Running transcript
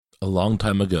A long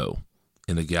time ago,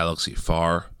 in a galaxy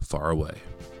far, far away.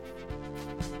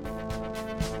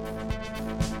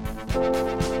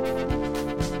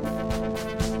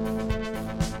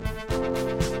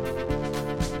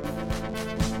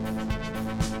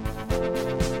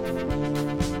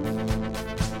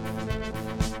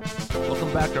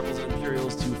 Welcome back, Rebels and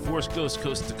Imperials, to Force Ghost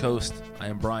Coast to Coast. I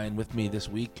am Brian. With me this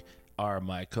week are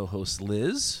my co-hosts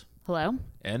Liz. Hello.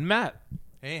 And Matt.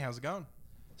 Hey, how's it going?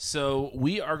 So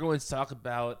we are going to talk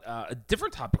about a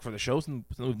different topic for the show, something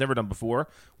we've never done before,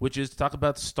 which is to talk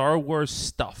about Star Wars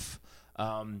stuff.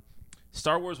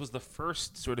 Star Wars was the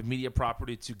first sort of media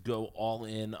property to go all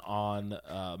in on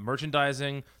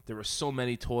merchandising. There were so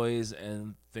many toys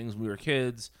and things when we were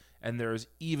kids, and there's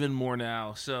even more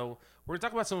now. So we're going to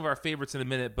talk about some of our favorites in a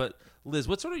minute, but Liz,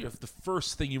 what's sort of the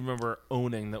first thing you remember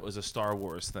owning that was a Star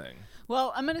Wars thing?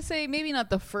 Well, I'm going to say maybe not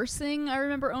the first thing I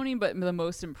remember owning, but the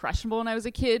most impressionable when I was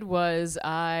a kid was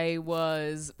I'm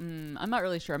not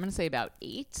really sure. I'm going to say about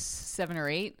 7 or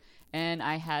 8, and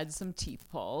I had some teeth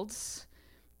pulled.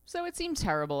 So it seemed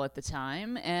terrible at the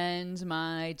time, and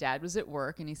my dad was at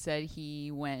work, and he said he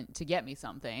went to get me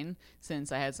something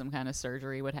since I had some kind of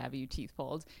surgery, what have you, teeth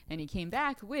pulled, and he came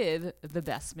back with the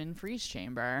Bespin freeze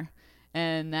chamber.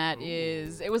 And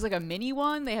it was like a mini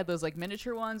one. They had those like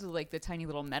miniature ones with like the tiny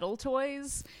little metal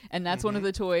toys. And that's one of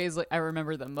the toys I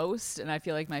remember the most. And I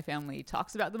feel like my family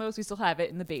talks about the most. We still have it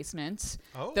in the basement,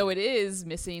 though it is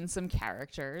missing some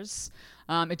characters.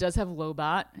 It does have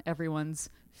Lobot, everyone's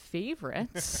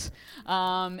favorite.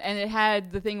 And it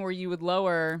had the thing where you would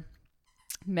lower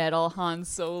metal Han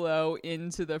Solo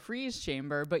into the freeze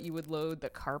chamber, but you would load the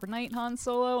carbonite Han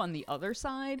Solo on the other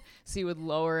side, so you would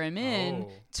lower him in,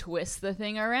 twist the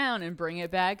thing around, and bring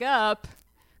it back up.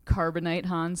 Carbonite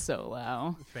Han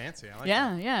Solo. Fancy. I like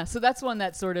that. Yeah. So that's one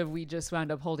that sort of we just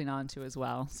wound up holding on to as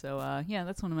well. So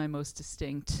that's one of my most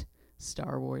distinct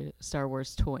Star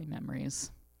Wars toy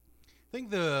memories. I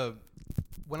think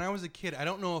when I was a kid, I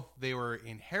don't know if they were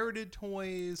inherited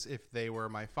toys, if they were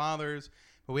my father's,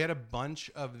 but we had a bunch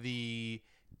of the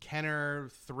Kenner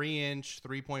 3-inch,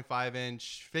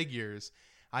 3.5-inch figures.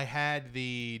 I had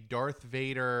the Darth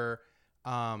Vader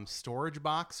storage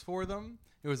box for them.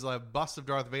 It was a bust of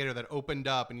Darth Vader that opened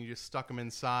up and you just stuck them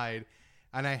inside.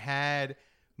 And I had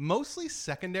mostly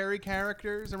secondary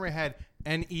characters. And I had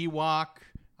an Ewok.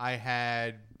 I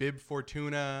had Bib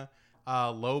Fortuna,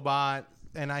 Lobot.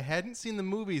 And I hadn't seen the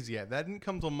movies yet. That didn't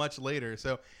come till much later.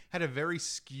 So had a very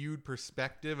skewed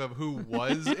perspective of who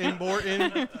was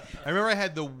important. I remember I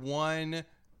had the one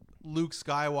Luke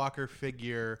Skywalker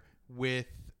figure with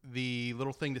the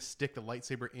little thing to stick the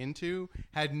lightsaber into.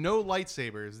 Had no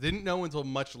lightsabers. Didn't know until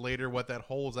much later what that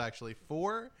hole is actually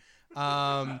for.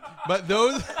 But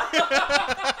those...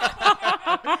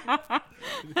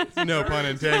 No pun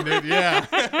intended.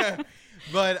 Yeah.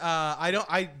 But I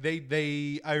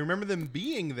remember them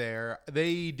being there.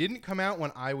 They didn't come out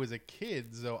when I was a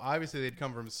kid, so obviously they'd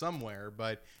come from somewhere.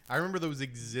 But I remember those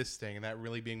existing, and that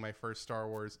really being my first Star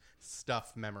Wars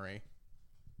stuff memory.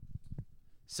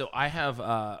 So I have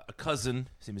a cousin.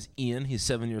 His name is Ian. He's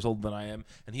 7 years older than I am,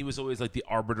 and he was always like the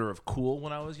arbiter of cool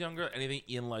when I was younger. Anything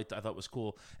Ian liked, I thought was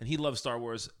cool, and he loved Star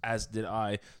Wars, as did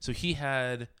I. So he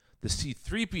had the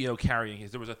C-3PO carrying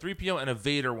his. There was a 3PO and a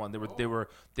Vader one. They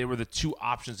were the two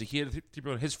options. He had a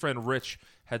 3PO, and his friend Rich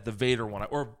had the Vader one,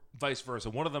 or vice versa.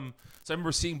 One of them. So I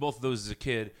remember seeing both of those as a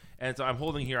kid. And so I'm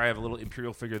holding here. I have a little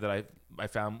Imperial figure that I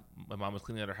found. My mom was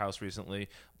cleaning out her house recently.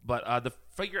 But the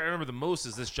figure I remember the most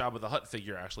is this Jabba the Hutt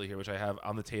figure actually here, which I have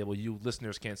on the table. You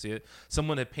listeners can't see it.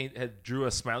 Someone had drew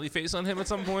a smiley face on him at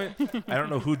some point. I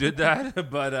don't know who did that,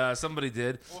 but somebody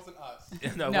did. It wasn't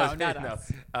us. No, not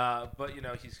us. But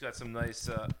he's got some nice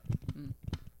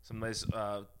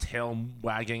tail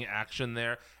wagging action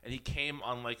there, and he came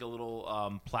on like a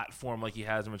little platform like he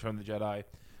has in Return of the Jedi.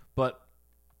 But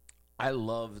I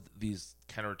loved these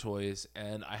Kenner toys,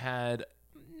 and I had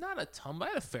not a ton, but I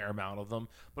had a fair amount of them.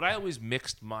 But I always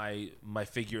mixed my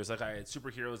figures. Like I had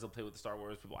superheroes that play with the Star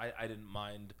Wars people. I didn't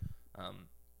mind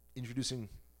introducing,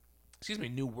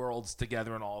 new worlds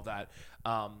together and all of that.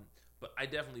 But I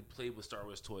definitely played with Star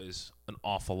Wars toys an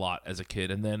awful lot as a kid.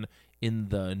 And then in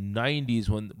the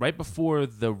 90s, right before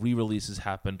the re-releases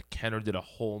happened, Kenner did a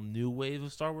whole new wave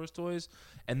of Star Wars toys.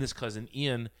 And this cousin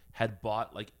Ian had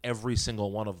bought like every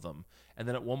single one of them. And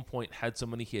then at one point had so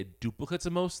many he had duplicates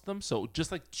of most of them. So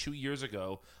just like 2 years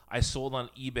ago, I sold on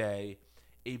eBay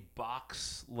a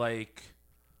box like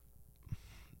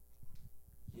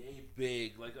yay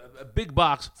big, like a big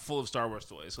box full of Star Wars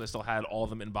toys. So I still had all of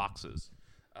them in boxes.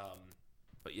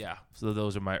 But yeah, so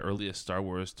those are my earliest Star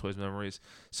Wars toys memories.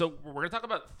 So we're gonna talk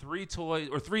about 3 toys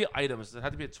or 3 items that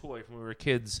had to be a toy from when we were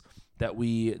kids that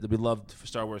we loved for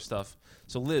Star Wars stuff.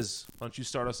 So Liz, why don't you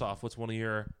start us off? What's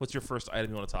your first item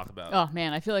you want to talk about? Oh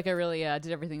man, I feel like I really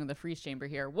did everything with the freeze chamber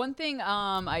here. One thing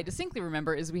I distinctly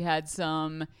remember is we had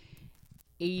some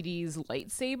 80s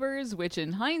lightsabers, which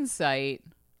in hindsight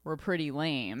were pretty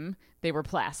lame. They were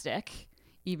plastic.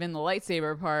 Even the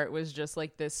lightsaber part was just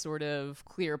like this sort of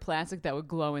clear plastic that would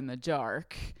glow in the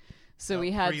dark. So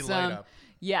we had some... Up.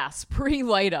 Yes,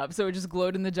 pre-light up, so it just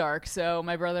glowed in the dark. So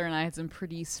my brother and I had some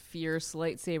pretty fierce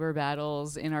lightsaber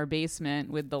battles in our basement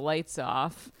with the lights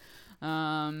off.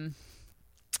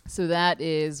 So that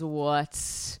is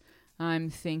what I'm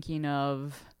thinking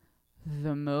of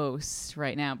the most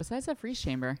right now. Besides that freeze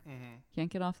chamber.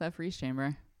 Can't get off that freeze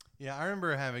chamber. Yeah, I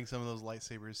remember having some of those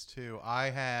lightsabers too.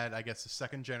 I had, I guess, the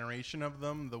second generation of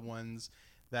them, the ones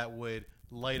that would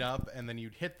light up and then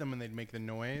you'd hit them and they'd make the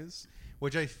noise,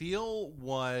 which I feel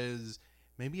was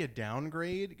maybe a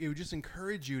downgrade. It would just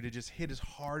encourage you to just hit as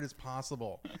hard as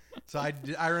possible. So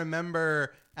I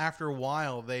remember after a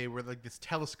while they were like this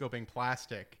telescoping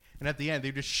plastic, and at the end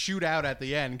they'd just shoot out at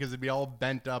the end because it'd be all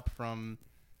bent up from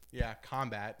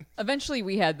combat. Eventually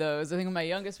we had those. I think when my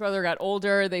youngest brother got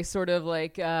older, they sort of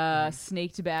like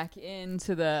snaked back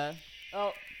into the...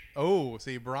 Oh,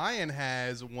 see, Brian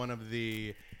has one of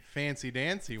the fancy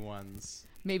dancy ones.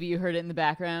 Maybe you heard it in the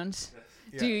background.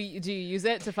 Yeah. Do you use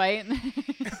it to fight?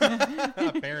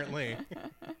 Apparently.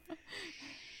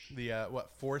 The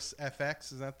Force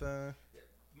FX, is that the...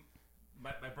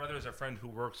 My brother is a friend who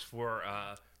works for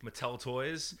Mattel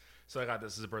Toys, so I got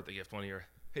this as a birthday gift one year.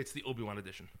 It's the Obi-Wan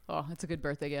edition. Oh, that's a good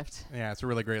birthday gift. Yeah, it's a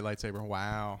really great lightsaber.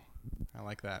 Wow. I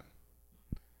like that.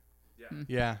 Yeah.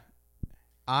 Yeah.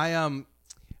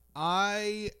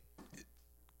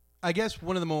 I guess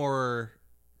one of the more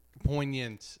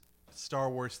poignant Star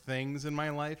Wars things in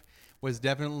my life was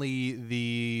definitely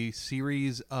the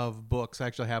series of books. I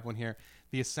actually have one here.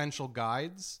 The Essential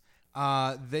Guides.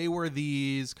 They were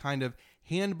these kind of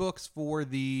handbooks for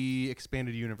the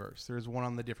expanded universe. There's one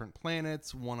on the different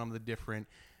planets, one on the different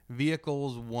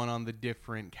vehicles, one on the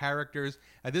different characters.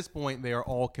 At this point, they are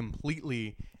all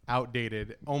completely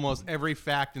outdated. Almost every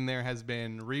fact in there has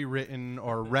been rewritten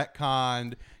or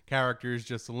retconned, characters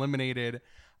just eliminated.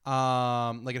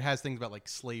 Like it has things about like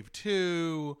Slave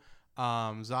 2,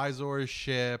 Zizor's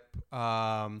ship,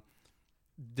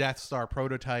 Death Star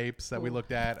prototypes that we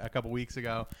looked at a couple weeks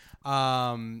ago.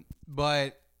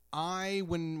 But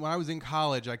when I was in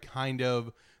college, I kind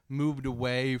of moved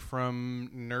away from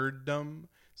nerddom.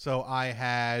 So I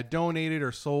had donated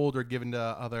or sold or given to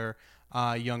other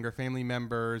younger family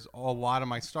members a lot of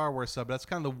my Star Wars stuff. That's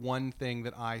kind of the one thing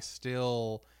that I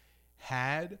still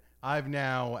had. I've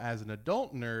now, as an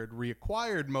adult nerd,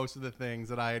 reacquired most of the things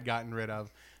that I had gotten rid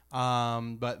of.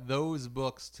 But those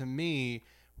books, to me,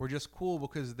 were just cool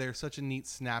because they're such a neat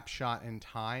snapshot in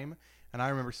time. And I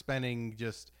remember spending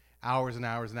just hours and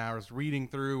hours and hours reading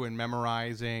through and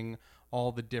memorizing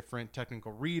all the different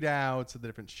technical readouts of the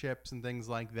different ships and things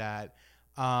like that.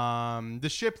 The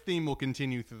ship theme will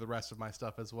continue through the rest of my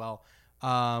stuff as well.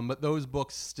 But those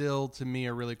books still, to me,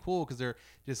 are really cool because they're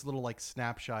just a little like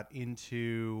snapshot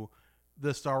into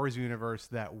the Star Wars universe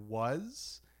that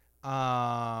was,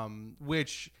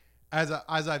 which, as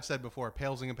I've said before,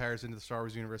 pales in comparison to the Star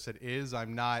Wars universe that is.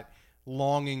 I'm not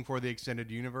longing for the extended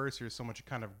universe. There's so much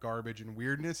kind of garbage and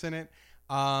weirdness in it.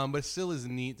 But it still is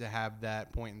neat to have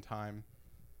that point in time.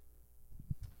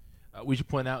 We should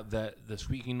point out that the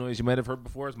squeaking noise you might have heard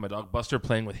before is my dog Buster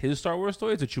playing with his Star Wars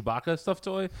toy. It's a Chewbacca stuffed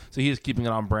toy, so he is keeping it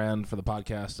on brand for the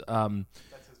podcast.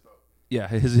 That's his vote. Yeah,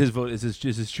 his vote is his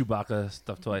Chewbacca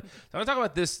stuffed toy. So I want to talk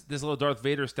about this little Darth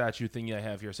Vader statue thingy I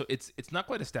have here. So it's not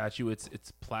quite a statue.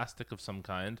 It's plastic of some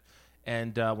kind.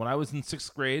 And when I was in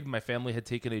 6th grade, my family had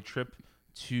taken a trip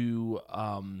to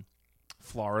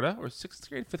Florida, or 6th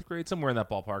grade, 5th grade, somewhere in that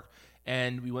ballpark.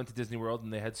 And we went to Disney World,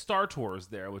 and they had Star Tours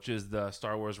there, which is the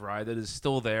Star Wars ride that is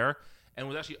still there and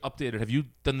was actually updated. Have you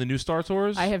done the new Star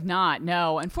Tours? I have not,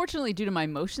 no. Unfortunately, due to my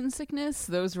motion sickness,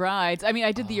 those rides... I mean,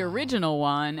 I did the original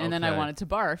one, and then I okay. wanted to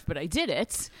barf, but I did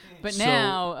it. But So,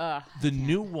 now... the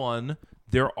new one,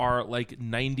 there are like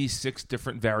 96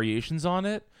 different variations on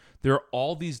it. There are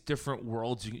all these different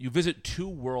worlds. You visit 2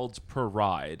 worlds per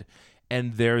ride,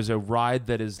 and there's a ride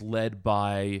that is led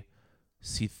by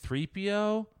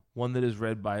C-3PO, one that is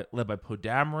led by Poe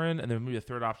Dameron, and then maybe a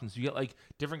third option. So you get like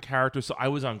different characters. So I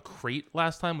was on Crate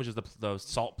last time, which is the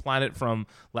salt planet from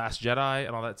Last Jedi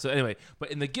and all that. So anyway,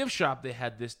 but in the gift shop they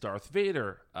had this Darth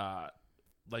Vader,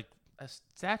 like a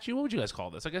statue. What would you guys call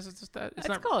this? I guess it's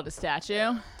Let's call it a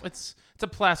statue. It's a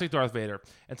plastic Darth Vader,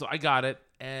 and so I got it,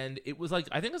 and it was like,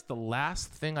 I think it's the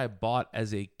last thing I bought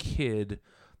as a kid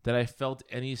that I felt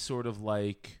any sort of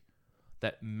like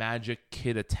that magic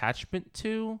kid attachment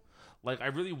to. Like, I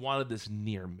really wanted this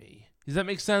near me. Does that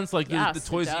make sense? Like, Yes, the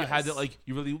toys it that you had does. that, like,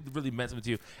 you really meant something to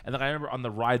you. And like, I remember on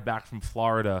the ride back from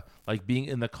Florida, like being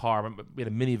in the car, we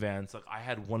had a minivan. So like, I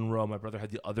had one row, my brother had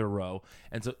the other row,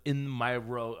 and so in my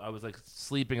row, I was like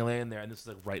sleeping and laying there, and this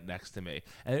was like right next to me.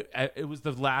 And it was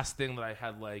the last thing that I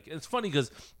had. Like, it's funny because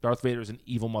Darth Vader is an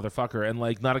evil motherfucker, and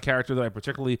like not a character that I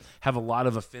particularly have a lot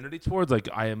of affinity towards. Like,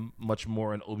 I am much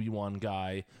more an Obi-Wan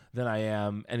guy than I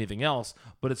am anything else.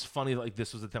 But it's funny, like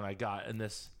this was the thing I got, and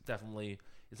this definitely.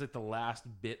 It's like the last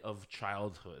bit of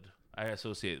childhood I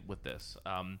associate with this.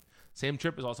 Same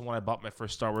trip is also when I bought my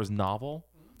first Star Wars novel,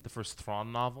 the first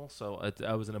Thrawn novel. So it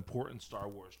was an important Star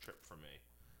Wars trip for me.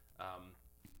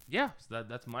 Yeah, so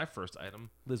that's my first item.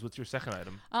 Liz, what's your second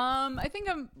item? I think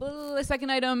the second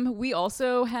item, we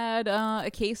also had a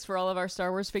case for all of our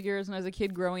Star Wars figures when I was a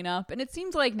kid growing up. And it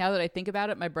seems like now that I think about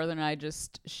it, my brother and I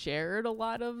just shared a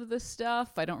lot of the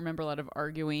stuff. I don't remember a lot of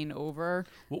arguing over.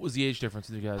 What was the age difference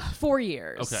with you guys? 4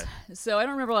 years. Okay. So I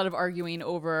don't remember a lot of arguing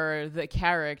over the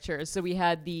characters. So we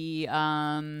had the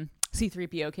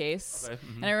C-3PO case. Okay,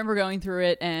 mhm. And I remember going through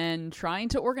it and trying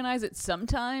to organize it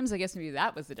sometimes. I guess maybe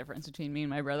that was the difference between me and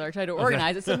my brother. I tried to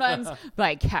organize it sometimes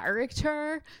by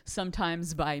character,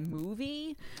 sometimes by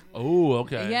movie. Oh,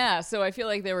 okay. Yeah, so I feel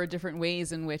like there were different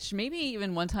ways in which maybe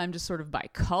even one time just sort of by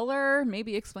color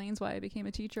maybe explains why I became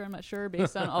a teacher. I'm not sure,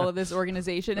 based on all of this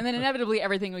organization. And then inevitably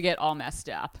everything would get all messed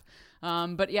up.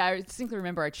 But yeah, I distinctly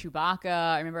remember our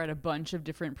Chewbacca. I remember I had a bunch of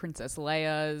different Princess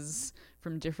Leias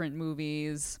from different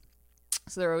movies.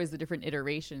 So there are always the different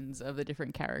iterations of the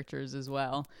different characters as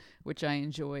well, which I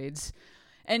enjoyed.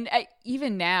 And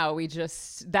even now,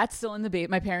 that's still in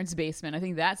my parents' basement. I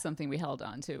think that's something we held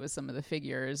on to with some of the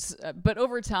figures. But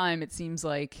over time, it seems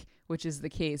like, which is the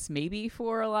case maybe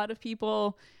for a lot of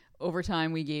people, over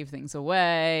time we gave things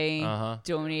away,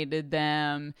 donated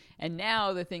them. And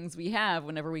now the things we have,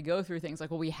 whenever we go through things, like,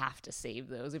 well, we have to save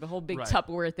those. We have a whole big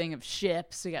Tupperware thing of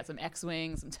ships. We got some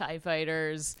X-Wings, some TIE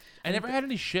fighters. I never had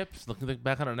any ships, looking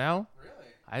back on it now.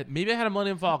 Really? Maybe I had a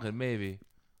Millennium Falcon, maybe.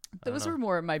 Those were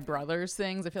more my brother's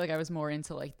things. I feel like I was more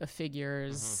into like the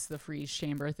figures, the freeze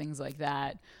chamber, things like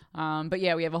that. But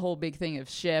yeah, we have a whole big thing of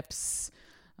ships.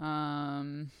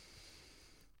 Yeah.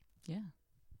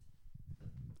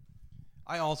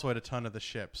 I also had a ton of the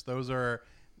ships. Those are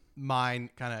mine,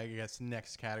 kind of, I guess,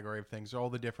 next category of things. All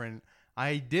the different.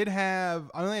 I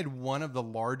only had one of the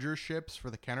larger ships for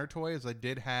the Kenner toys. I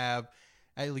did have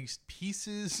at least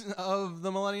pieces of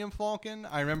the Millennium Falcon.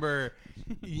 I remember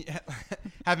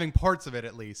having parts of it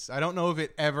at least. I don't know if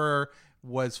it ever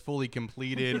was fully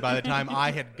completed by the time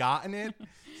I had gotten it.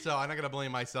 So I'm not going to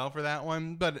blame myself for that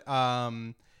one. But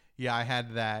yeah, I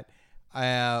had that.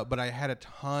 But I had a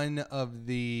ton of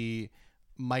the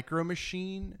Micro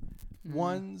Machine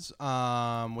ones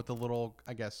with the little,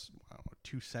 I guess,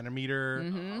 2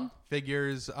 centimeter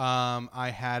figures.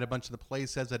 I had a bunch of the play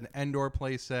sets. I had an Endor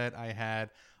play set. I had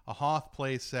a Hoth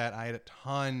play set. I had a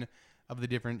ton of the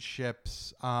different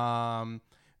ships.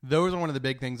 Those are one of the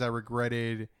big things I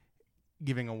regretted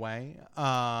giving away.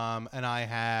 And I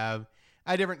have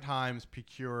at different times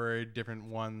procured different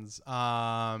ones.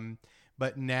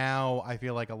 But now I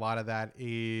feel like a lot of that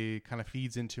kind of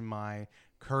feeds into my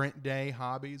current day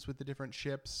hobbies with the different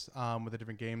ships, with the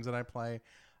different games that I play.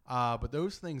 But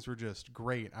those things were just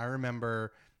great. I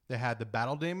remember they had the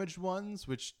battle damaged ones,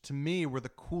 which to me were the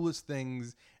coolest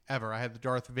things ever. I had the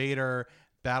Darth Vader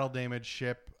battle damaged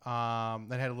ship that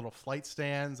had a little flight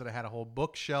stands, that I had a whole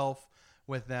bookshelf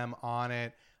with them on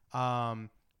it.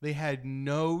 They had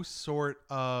no sort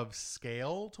of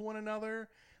scale to one another.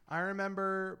 I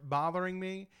remember bothering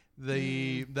me.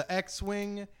 The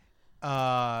X-Wing,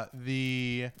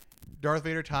 the Darth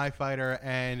Vader TIE Fighter,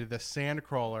 and the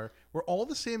Sandcrawler were all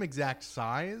the same exact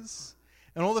size.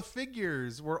 And all the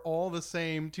figures were all the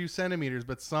same 2 centimeters,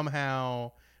 but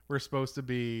somehow were supposed to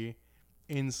be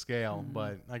in scale.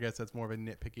 But I guess that's more of a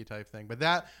nitpicky type thing. But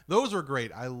those were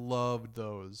great. I loved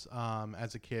those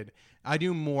as a kid. I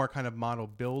do more kind of model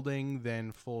building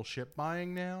than full ship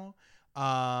buying now.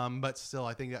 But still,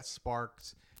 I think that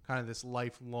sparked kind of this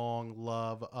lifelong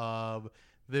love of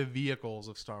the vehicles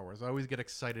of Star Wars. I always get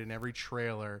excited in every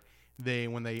trailer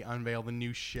when they unveil the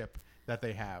new ship that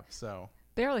they have. So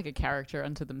they're like a character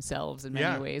unto themselves in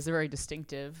many ways. They're very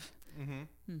distinctive.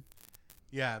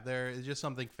 Yeah, there is just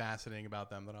something fascinating about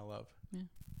them that I love. Yeah.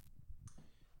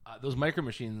 Those Micro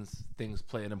Machines things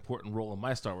play an important role in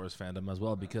my Star Wars fandom as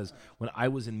well, because when I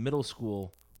was in middle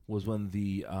school was when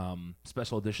the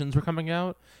special editions were coming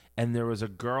out, and there was a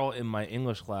girl in my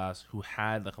English class who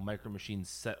had like a Micro Machine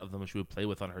set of them she would play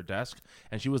with on her desk,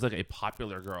 and she was like a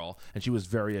popular girl, and she was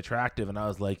very attractive, and I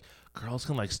was like, girls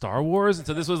can like Star Wars? And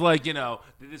so this was like,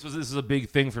 this is a big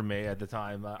thing for me at the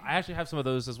time. I actually have some of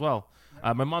those as well.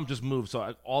 My mom just moved,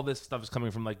 so all this stuff is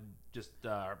coming from like just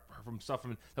from stuff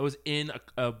that was in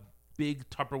a big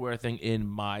Tupperware thing in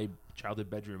my childhood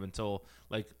bedroom until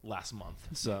like last month.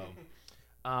 So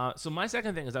so my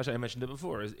second thing is, actually I mentioned it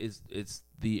before, is it's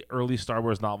the early Star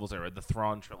Wars novels I read, the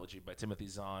Thrawn trilogy by Timothy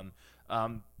Zahn.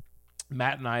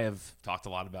 Matt and I have talked a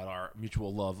lot about our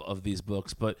mutual love of these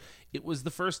books, but it was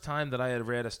the first time that I had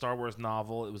read a Star Wars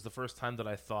novel. It was the first time that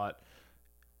I thought,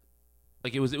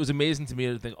 like, it was amazing to me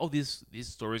to think, oh, these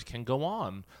stories can go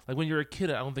on. Like, when you're a kid,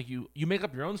 I don't think you make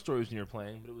up your own stories when you're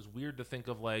playing, but it was weird to think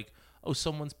of, like, oh,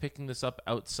 someone's picking this up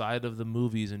outside of the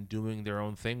movies and doing their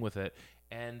own thing with it.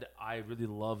 And I really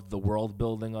loved the world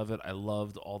building of it. I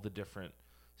loved all the different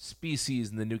species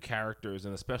and the new characters,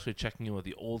 and especially checking in with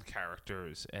the old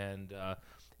characters. And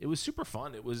it was super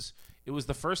fun. It was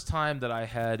the first time that I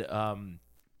had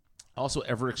also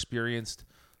ever experienced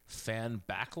fan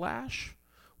backlash,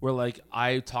 where like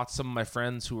I talked to some of my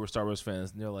friends who were Star Wars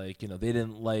fans, and they're like, they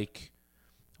didn't like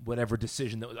whatever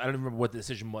decision that was. I don't remember what the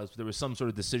decision was, but there was some sort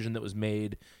of decision that was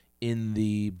made in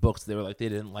the books. They were like, they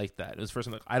didn't like that. It was the first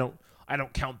time, like, I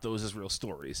don't count those as real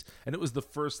stories. And it was the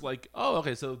first, like, oh,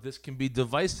 okay, so this can be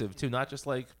divisive too, not just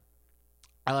like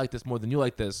I like this more than you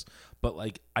like this, but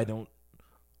like I don't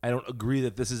agree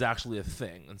that this is actually a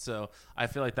thing. And so I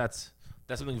feel like that's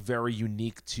something very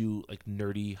unique to like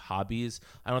nerdy hobbies.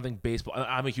 I don't think baseball.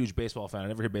 I'm a huge baseball fan. I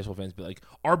never hear baseball fans be like,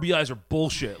 RBIs are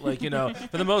bullshit. Like,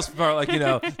 for the most part, like,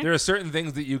 there are certain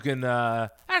things that you can.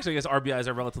 Actually, I guess RBIs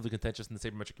are relatively contentious in the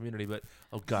sabermetric community. But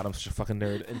oh god, I'm such a fucking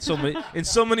nerd. In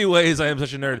so many ways, I am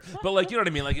such a nerd. But like, you know what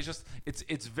I mean? Like,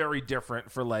 it's very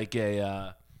different for like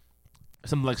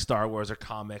something like Star Wars or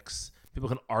comics. People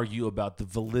can argue about the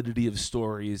validity of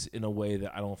stories in a way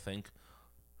that I don't think.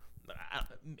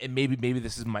 And maybe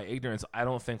this is my ignorance. I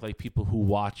don't think like people who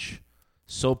watch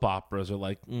soap operas are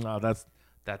like, no,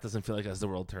 that doesn't feel like as the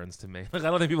world turns to me. Like, I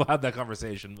don't think people have that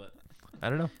conversation, but I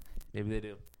don't know. Maybe they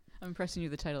do. I'm pressing you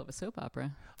the title of a soap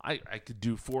opera. I could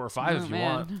do 4 or 5 if you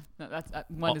want. No, that's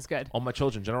one is good. All My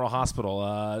Children, General Hospital.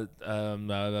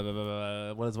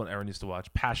 What is one Aaron used to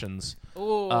watch? Passions.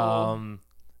 Oh.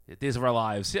 Days of Our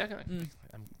Lives. Yeah,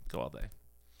 I go all day.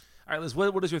 All right, Liz.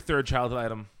 What is your third childhood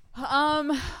item?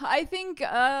 I think what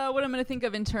I'm going to think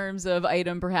of in terms of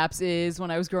item perhaps is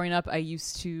when I was growing up, I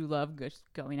used to love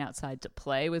going outside to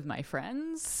play with my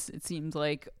friends. It seemed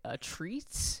like a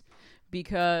treat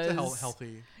because it's a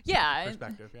healthy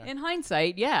perspective. Yeah. In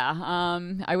hindsight, yeah.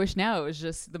 I wish now it was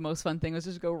just the most fun thing was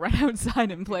just go run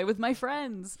outside and play with my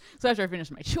friends. So after I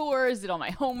finished my chores, did all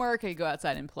my homework, I'd go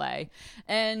outside and play.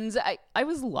 And I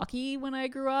was lucky when I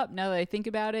grew up, now that I think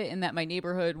about it, in that my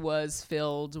neighborhood was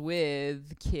filled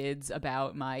with kids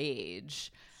about my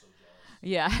age.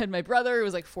 Yeah, I had my brother who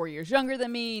was like 4 years younger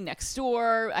than me next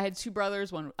door. I had two brothers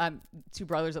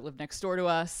that lived next door to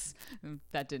us.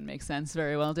 That didn't make sense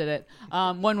very well, did it?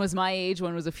 One was my age,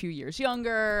 one was a few years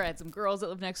younger. I had some girls that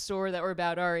lived next door that were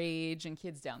about our age and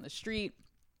kids down the street.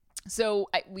 So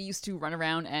we used to run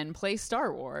around and play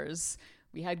Star Wars.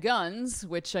 We had guns,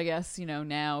 which I guess,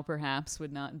 now perhaps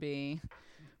would not be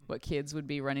what kids would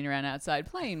be running around outside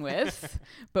playing with,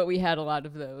 but we had a lot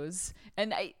of those.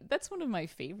 And that's one of my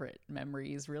favorite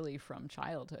memories really from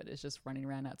childhood, is just running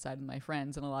around outside with my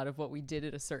friends. And a lot of what we did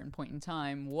at a certain point in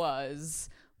time was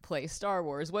play Star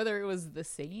Wars, whether it was the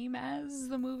same as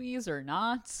the movies or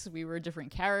not. We were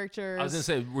different characters. I was going to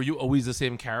say, were you always the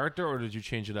same character or did you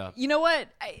change it up? You know what?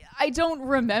 I don't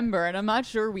remember, and I'm not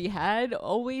sure we had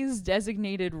always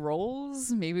designated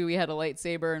roles. Maybe we had a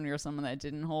lightsaber and we were someone that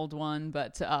didn't hold one,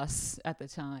 but to us at the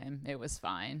time, it was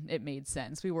fine. It made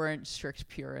sense. We weren't strict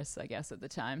purists, I guess, at the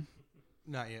time.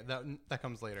 Not yet. That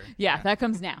comes later. Yeah, that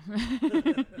comes now.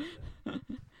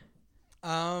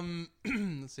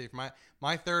 Let's see. For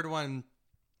my third one,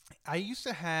 I used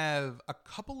to have a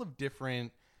couple of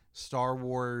different Star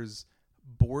Wars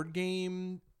board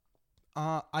game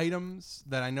items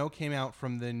that I know came out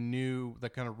from the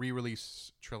kind of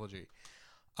re-release trilogy.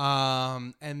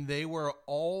 And they were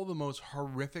all the most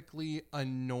horrifically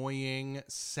annoying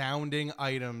sounding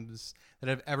items that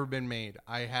have ever been made.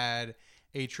 I had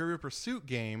a Trivial Pursuit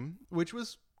game, which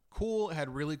was cool. It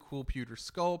had really cool pewter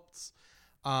sculpts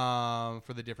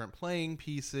for the different playing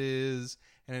pieces,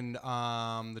 and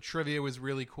the trivia was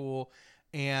really cool.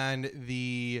 And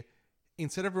the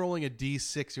instead of rolling a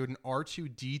D6, you had an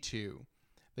R2D2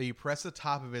 that you press the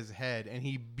top of his head, and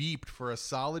he beeped for a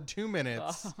solid 2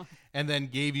 minutes, and then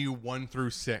gave you 1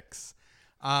 through 6.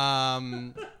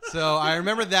 So I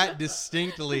remember that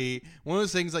distinctly. One of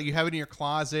those things like you have it in your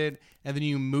closet, and then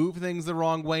you move things the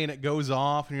wrong way, and it goes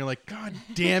off, and you're like, God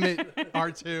damn it,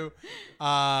 R2.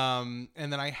 And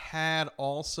then I had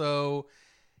also,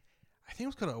 I think it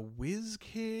was called a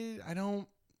WizKid.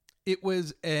 It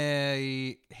was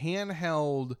a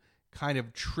handheld kind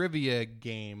of trivia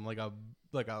game, like a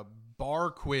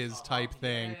bar quiz type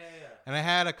thing. Yeah. And I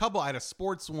had a couple. I had a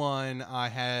sports one. I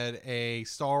had a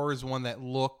Star Wars one that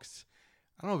looked,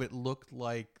 I don't know if it looked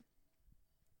like,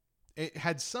 it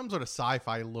had some sort of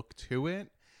sci-fi look to it.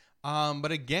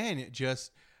 But again, it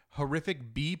just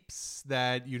horrific beeps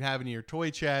that you'd have in your toy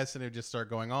chest, and it would just start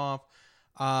going off.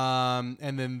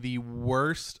 And then the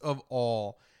worst of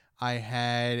all, I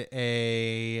had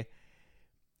it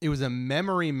was a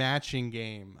memory matching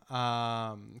game,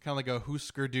 kind of like a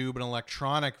Husker Du, but an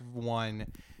electronic one,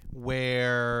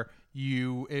 where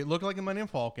it looked like a Millennium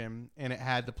Falcon, and it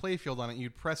had the playfield on it.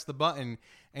 You'd press the button,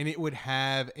 and it would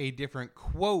have a different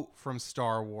quote from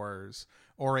Star Wars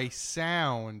or a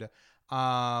sound,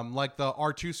 like the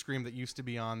R2 scream that used to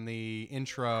be on the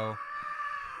intro.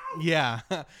 Yeah.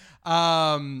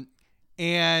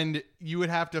 And you would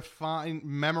have to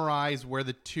memorize where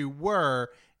the two were,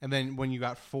 and then when you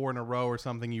got 4 in a row or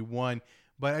something, you won.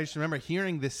 But I just remember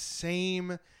hearing the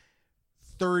same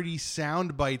 30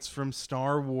 sound bites from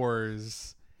Star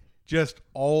Wars just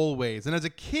always. And as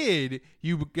a kid,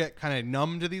 you get kind of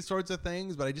numb to these sorts of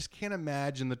things, but I just can't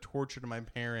imagine the torture to my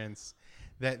parents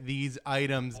that these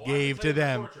items gave to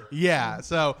them. Yeah,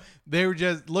 so they were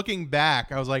just, looking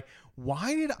back, I was like,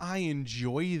 why did I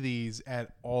enjoy these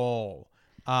at all?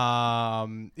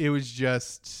 It was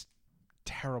just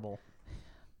terrible.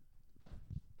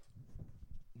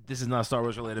 This is not Star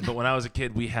Wars related, but when I was a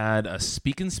kid, we had a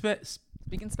Speak and Spell.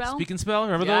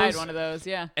 Remember Yeah, I those? had one of those.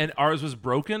 Yeah. And ours was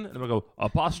broken, and I would go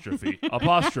apostrophe,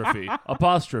 apostrophe,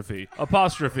 apostrophe,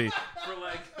 apostrophe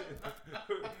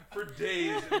for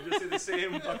days. And just say the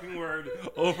same fucking word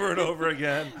over and over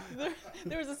again.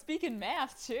 There was a Speak in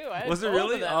Math too. I had Was it both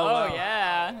really? of them. Oh, wow.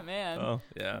 Yeah, man. Oh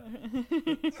yeah.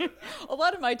 A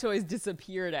lot of my toys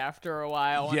disappeared after a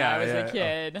while when I was a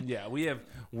kid. Yeah, we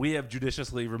have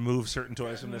judiciously removed certain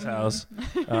toys from this house.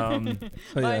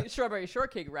 My Strawberry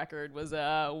Shortcake record was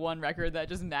one record that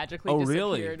just magically Oh, disappeared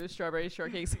really? with Strawberry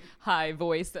Shortcake's high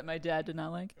voice that my dad did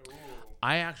not like.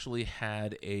 I actually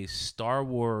had a Star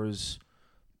Wars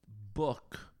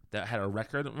book that had a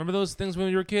record. Remember those things when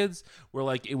you were kids where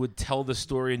like it would tell the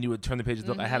story and you would turn the pages?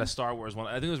 I had a Star Wars one.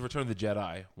 I think it was Return of the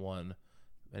Jedi one.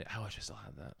 I wish I still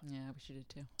had that. Yeah, I wish you did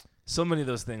too. So many of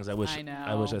those things I wish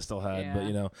I still had. Yeah. But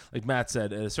you know, like Matt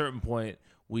said, at a certain point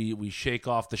we shake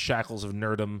off the shackles of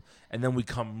nerdom and then we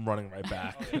come running right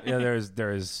back.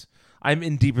 There's I'm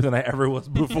in deeper than I ever was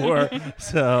before.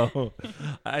 So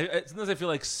sometimes I feel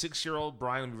like 6-year-old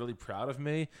Brian would be really proud of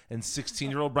me, and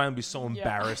 16-year-old Brian would be so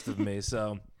embarrassed of me.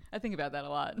 So I think about that a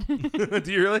lot.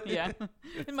 do you really? Yeah.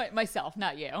 Myself,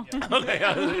 not you. Yeah.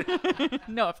 Okay.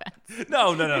 No offense.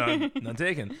 No, none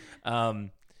taken.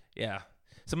 Yeah.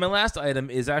 So my last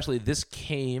item is actually, this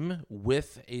came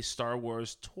with a Star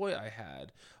Wars toy I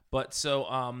had. But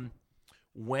so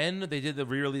when they did the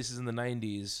re-releases in the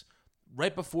 90s,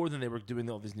 right before then they were doing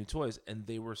all these new toys, and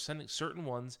they were sending, certain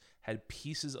ones had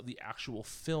pieces of the actual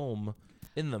film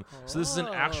in them. So this is an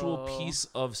actual piece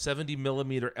of 70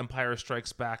 millimeter Empire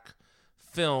Strikes Back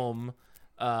film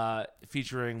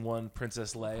featuring one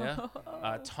Princess Leia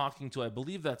talking to, I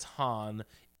believe that's Han,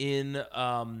 in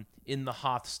the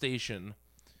Hoth station.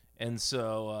 And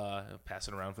so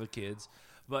passing around for the kids.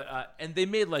 But and they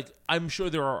made, like, I'm sure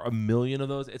there are a million of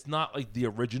those. It's not like the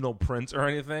original prints or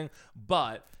anything,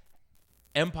 but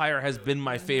Empire has been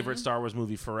my favorite Star Wars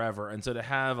movie forever, and so to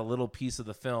have a little piece of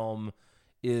the film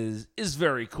is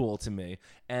very cool to me.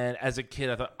 And as a kid,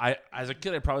 I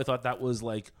probably thought that was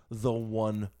like the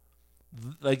one,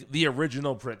 like the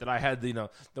original print that I had. The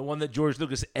one that George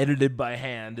Lucas edited by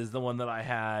hand is the one that I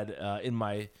had in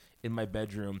my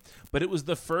bedroom. But it was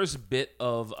the first bit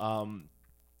of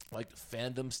like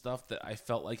fandom stuff that I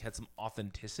felt like had some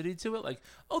authenticity to it. Like,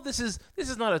 oh, this is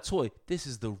not a toy. This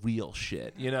is the real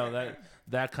shit.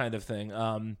 That kind of thing.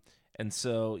 And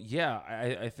so yeah,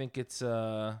 I think it's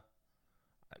I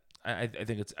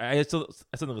still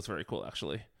think it's very cool,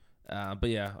 actually. But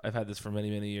yeah, I've had this for many,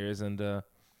 many years, and my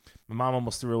mom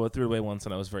almost threw it away once,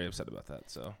 and I was very upset about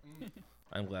that. So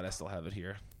I'm glad I still have it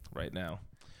here right now.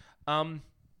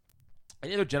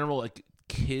 Any other general like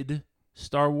kid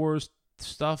Star Wars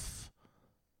stuff?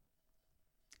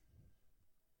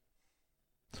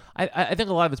 I think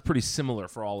a lot of it's pretty similar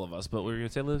for all of us. But what were you gonna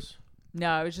say, Liz? No,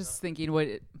 I was just thinking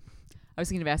I was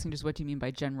thinking of asking just what do you mean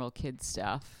by general kid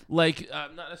stuff? Like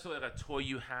not necessarily like a toy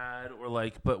you had, or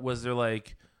like, but was there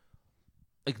like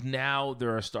now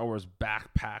there are Star Wars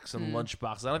backpacks and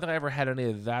lunchboxes. I don't think I ever had any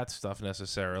of that stuff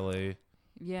necessarily.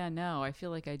 Yeah, no, I feel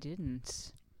like I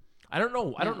didn't. I don't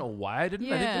know. I don't know why I didn't. I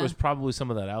think Yeah. there was probably some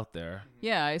of that out there.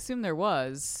 Yeah, I assume there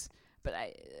was, but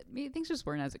things just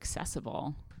weren't as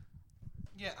accessible.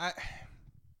 Yeah,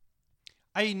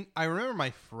 I remember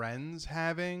my friends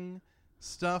having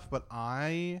stuff, but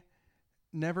I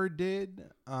never did.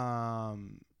 I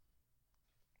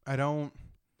don't.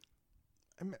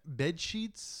 Bed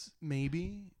sheets,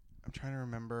 maybe. I'm trying to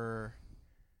remember.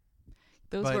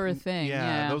 Those But were a thing.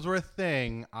 Yeah, those were a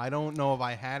thing. I don't know if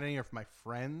I had any or if my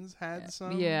friends had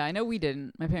some. Yeah, I know we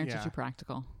didn't. My parents Yeah. are too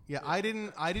practical. Yeah, I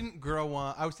didn't grow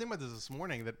up. I was thinking about this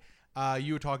morning that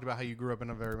you had talked about how you grew up in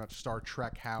a very much Star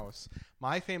Trek house.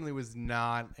 My family was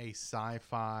not a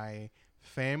sci-fi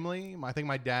family. I think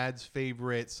my dad's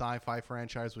favorite sci-fi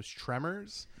franchise was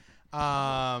Tremors.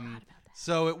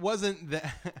 So it wasn't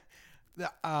that.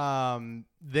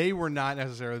 They were not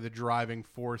necessarily the driving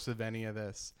force of any of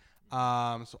this.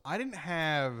 So I didn't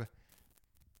have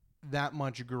that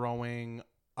much growing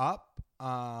up.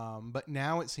 But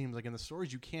now it seems like in the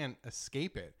stores you can't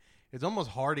escape it. It's almost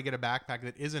hard to get a backpack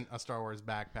that isn't a Star Wars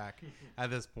backpack at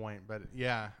this point. But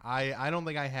yeah, I don't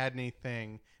think I had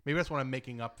anything. Maybe that's what I'm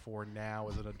making up for now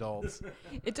as an adult.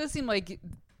 It does seem like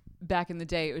back in the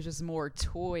day it was just more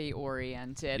toy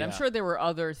oriented. Yeah. I'm sure there were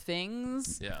other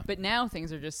things, Yeah. but now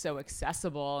things are just so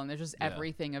accessible and there's just Yeah.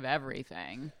 everything of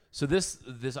everything. So this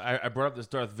I brought up this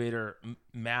Darth Vader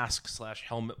mask /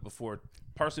 helmet before,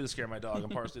 partially to scare my dog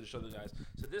and partially to show the guys.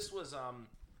 So this was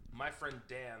my friend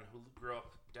Dan, who grew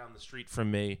up down the street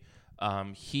from me.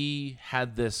 He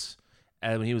had this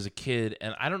when he was a kid,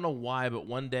 and I don't know why, but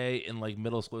one day in like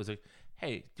middle school, he was like,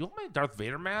 "Hey, do you want my Darth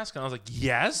Vader mask?" And I was like,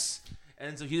 "Yes."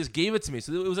 And so he just gave it to me.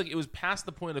 So it was past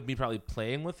the point of me probably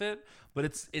playing with it, but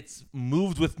it's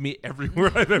moved with me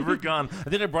everywhere I've ever gone. I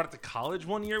think I brought it to college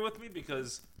one year with me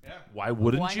because why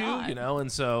wouldn't Why you? not? You know,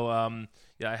 and so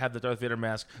I had the Darth Vader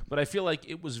mask, but I feel like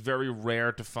it was very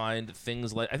rare to find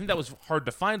things like, I think that was hard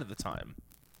to find at the time.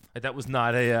 Like that was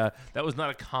not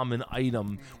a common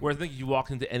item. Where I think if you walk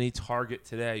into any Target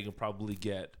today, you can probably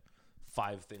get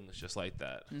 5 things just like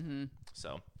that. Mm-hmm.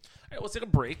 So, all right, let's take a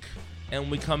break, and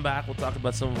when we come back, we'll talk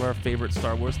about some of our favorite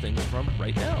Star Wars things from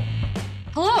right now.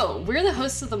 Hello, we're the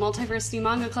hosts of the Multiversity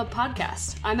Manga Club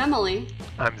podcast. I'm Emily.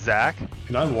 I'm Zach.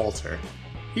 And I'm Walter.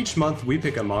 Each month, we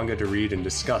pick a manga to read and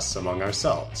discuss among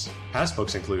ourselves. Past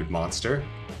books include Monster,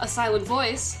 A Silent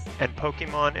Voice. And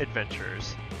Pokemon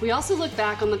Adventures. We also look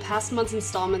back on the past month's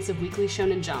installments of Weekly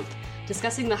Shonen Jump,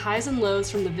 discussing the highs and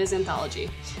lows from the Viz Anthology.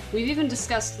 We've even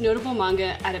discussed notable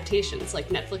manga adaptations like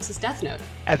Netflix's Death Note.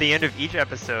 At the end of each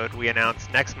episode, we announce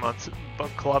next month's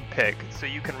book club pick so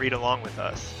you can read along with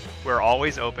us. We're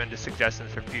always open to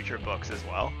suggestions for future books as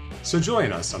well. So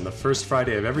join us on the first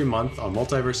Friday of every month on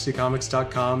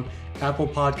multiversitycomics.com, Apple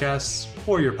Podcasts,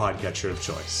 or your podcatcher of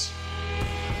choice.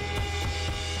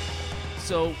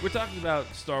 So we're talking about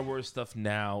Star Wars stuff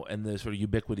now and the sort of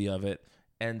ubiquity of it.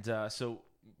 And so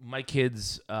my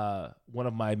kids, one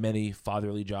of my many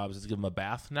fatherly jobs is to give them a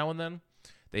bath now and then.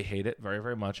 They hate it very,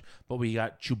 very much. But we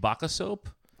got Chewbacca soap.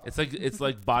 It's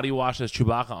like body wash has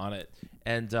Chewbacca on it.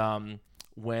 And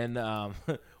when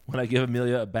I give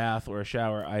Amelia a bath or a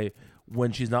shower,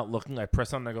 when she's not looking, I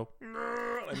press on and I go,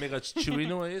 I make a chewy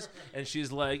noise, and she's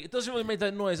like, "It doesn't really make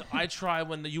that noise. I try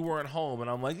when you weren't home," and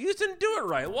I'm like, "You just didn't do it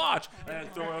right. Watch." And I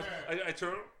throw it. I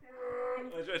turn.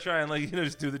 I try and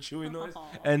just do the chewy noise,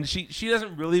 and she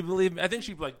doesn't really believe me. I think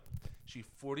she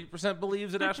 40%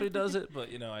 believes it actually does it, but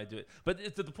I do it.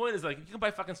 But the point is, like, you can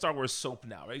buy fucking Star Wars soap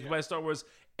now, right? You can buy Star Wars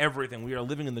everything. We are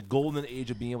living in the golden age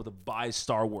of being able to buy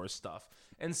Star Wars stuff,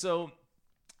 and so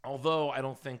although I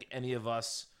don't think any of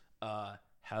us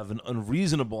have an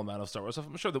unreasonable amount of Star Wars stuff,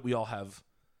 I'm sure that we all have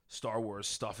Star Wars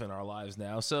stuff in our lives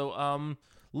now. So,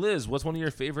 Liz, what's one of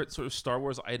your favorite sort of Star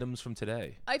Wars items from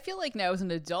today? I feel like now as an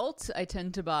adult, I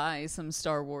tend to buy some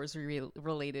Star Wars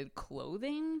related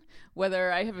clothing,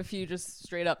 whether I have a few just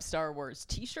straight up Star Wars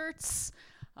t-shirts.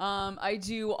 I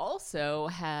do also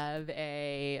have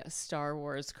a Star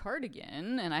Wars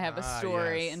cardigan, and I have a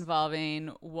story involving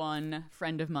one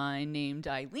friend of mine named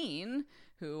Eileen,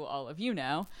 who all of you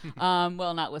know.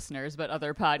 Well, not listeners, but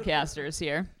other podcasters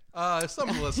here. Some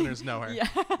of the listeners know her. Yeah.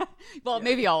 Well,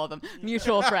 maybe all of them.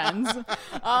 Mutual friends.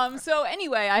 So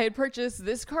anyway, I had purchased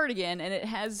this cardigan, and it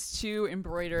has 2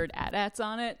 embroidered AT-ATs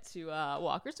on it to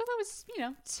Walker. So that was,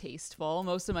 tasteful.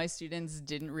 Most of my students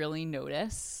didn't really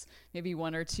notice. maybe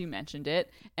one or two mentioned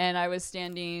it. And I was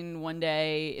standing one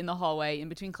day in the hallway in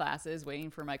between classes, waiting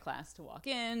for my class to walk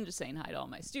in, just saying hi to all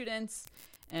my students.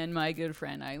 And my good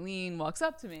friend Eileen walks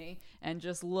up to me and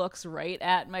just looks right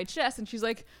at my chest. And she's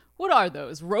like, "What are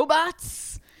those,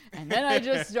 robots?" And then I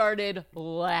just started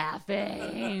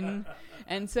laughing.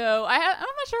 And so I'm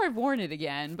not sure I've worn it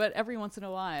again, but every once in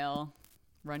a while,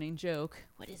 running joke,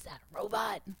 "What is that,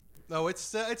 robot?" No,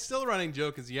 it's still a running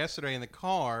joke, because yesterday in the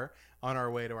car on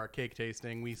our way to our cake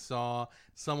tasting, we saw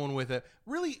someone with a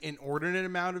really inordinate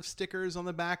amount of stickers on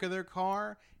the back of their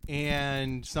car,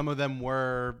 and some of them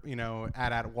were,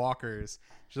 at walkers.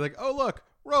 She's like, "Oh, look,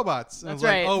 robots." And I was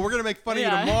right. like, "Oh, we're going to make fun of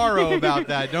Yeah. you tomorrow about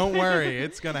that. Don't worry.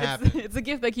 It's going to happen." It's a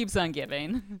gift that keeps on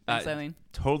giving. Thanks, Eileen.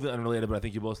 Totally unrelated, but I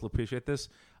think you both will appreciate this.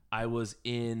 I was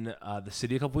in the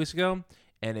city a couple weeks ago,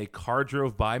 and a car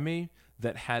drove by me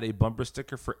that had a bumper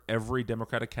sticker for every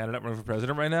Democratic candidate running for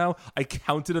president right now. I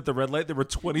counted at the red light. There were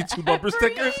 22 bumper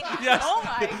stickers. Yes. Oh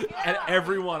my And God.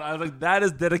 everyone. I was like, that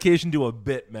is dedication to a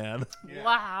bit, man.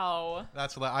 Wow.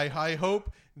 That's what I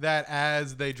hope that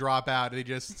as they drop out, they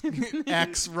just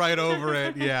X right over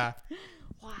it. Yeah.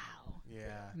 Wow.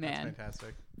 Yeah. Man. That's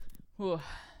fantastic. Ooh.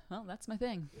 Well, that's my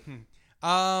thing.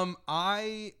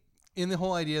 In the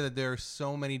whole idea that there are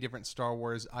so many different Star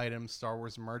Wars items, Star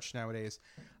Wars merch nowadays,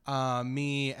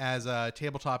 me as a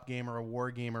tabletop gamer, a war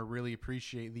gamer, really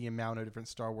appreciate the amount of different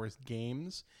Star Wars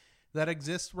games that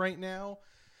exist right now.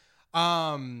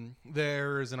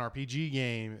 There's an RPG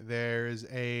game, there's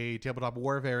a tabletop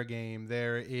warfare game,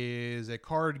 there is a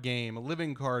card game, a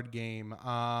living card game,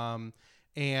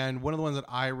 and one of the ones that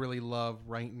I really love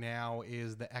right now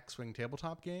is the X-Wing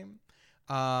tabletop game.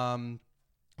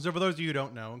 So for those of you who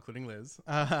don't know, including Liz,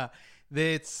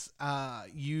 that's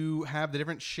you have the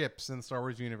different ships in the Star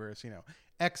Wars universe,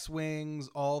 X-Wings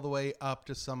all the way up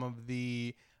to some of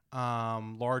the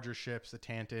larger ships, the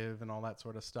Tantive and all that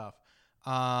sort of stuff.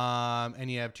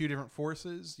 And you have two different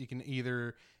forces. You can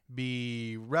either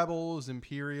be rebels,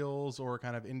 Imperials, or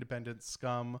kind of independent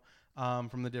scum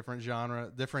from the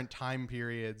different time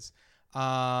periods.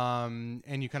 And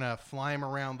you kind of fly them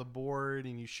around the board,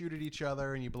 and you shoot at each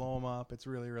other, and you blow them up. It's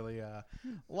really, really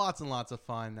lots and lots of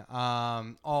fun.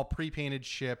 All pre-painted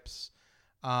ships,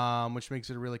 which makes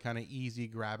it a really kind of easy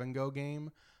grab-and-go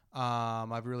game.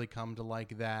 I've really come to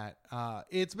like that.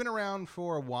 It's been around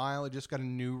for a while. It just got a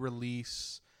new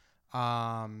release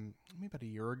maybe about a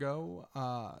year ago.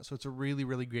 So it's a really,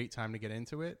 really great time to get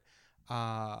into it.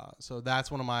 So that's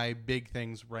one of my big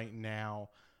things right now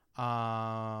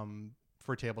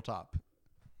for tabletop.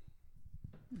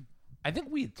 I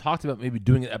think we talked about maybe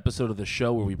doing an episode of the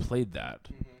show where we played that.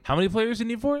 How many players do you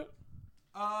need for it?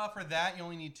 For that, you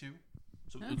only need 2.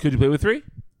 So could you play with 3?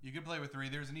 You could play with 3.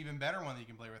 There's an even better one that you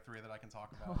can play with 3 that I can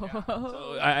talk about. Yeah.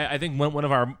 So I think one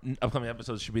of our upcoming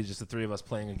episodes should be just the 3 of us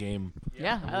playing a game.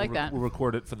 Yeah, I like that. We'll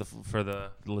record it for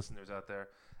the listeners out there.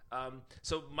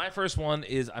 So my first one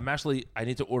is I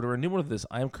need to order a new one of this.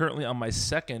 I am currently on my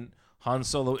second Han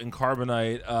Solo in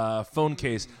carbonite phone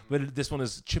case, but this one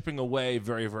is chipping away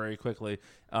very, very quickly.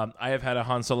 I have had a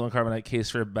Han Solo in carbonite case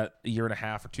for about a year and a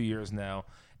half or 2 years now,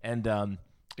 and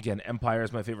again, Empire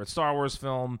is my favorite Star Wars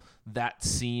film. That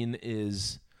scene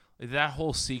is that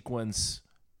whole sequence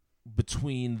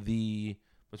between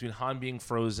Han being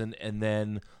frozen and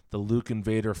then the Luke and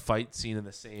Vader fight scene in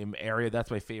the same area. That's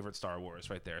my favorite Star Wars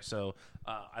right there. So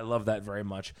I love that very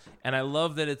much. And I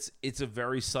love that it's a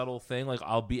very subtle thing. Like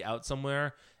I'll be out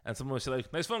somewhere and someone will say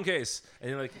like, "Nice phone case." And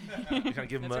you're like, you kind of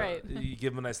give them you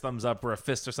give them a nice thumbs up or a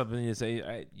fist or something. And you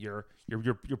say, you're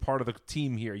part of the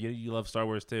team here. You love Star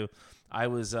Wars too. I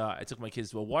took my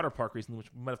kids to a water park recently,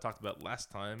 which we might have talked about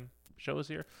last time the show was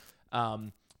here.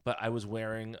 But I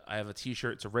have a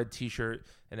t-shirt, it's a red t-shirt,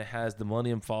 and it has the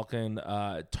Millennium Falcon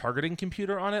targeting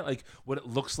computer on it, like what it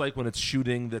looks like when it's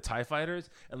shooting the TIE fighters,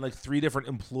 and like 3 different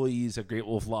employees at Great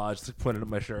Wolf Lodge pointed at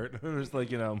my shirt. It was like,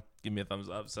 give me a thumbs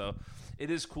up. So it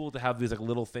is cool to have these like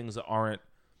little things that aren't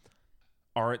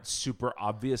super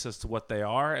obvious as to what they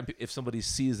are. And if somebody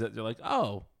sees it, they're like,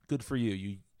 oh, good for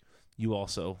you. You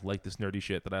also like this nerdy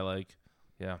shit that I like.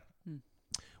 Yeah.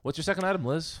 What's your second item,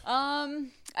 Liz?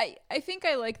 I think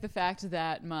I like the fact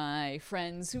that my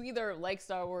friends who either like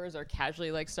Star Wars or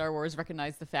casually like Star Wars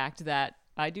recognize the fact that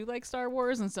I do like Star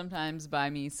Wars and sometimes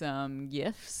buy me some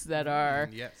gifts that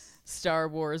are Star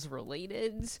Wars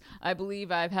related. I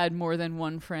believe I've had more than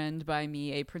one friend buy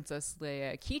me a Princess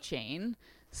Leia keychain.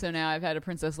 So now I've had a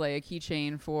Princess Leia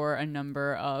keychain for a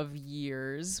number of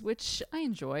years, which I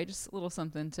enjoy. Just a little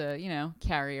something to,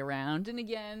 carry around. And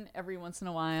again, every once in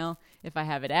a while, if I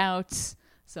have it out,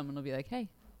 someone will be like, "Hey,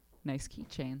 nice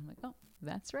keychain." I'm like, "Oh,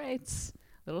 that's right.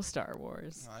 little Star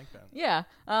Wars. I like that. Yeah.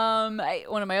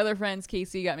 One of my other friends,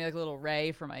 Casey, got me like a little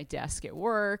Ray for my desk at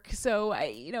work. So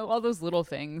all those little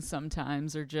things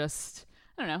sometimes are just,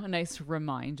 I don't know, a nice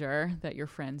reminder that your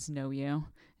friends know you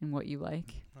and what you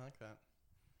like. I like that.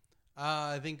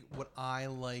 I think what I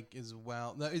like as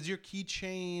well. Now, is your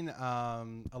keychain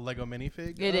a Lego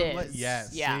minifig? It is.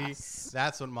 Yes. Yes. See,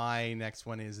 that's what my next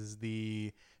one is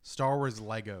the Star Wars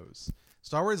Legos.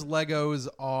 Star Wars Legos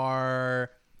are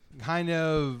kind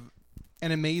of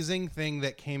an amazing thing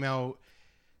that came out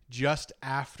just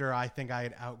after I think I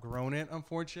had outgrown it,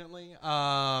 unfortunately.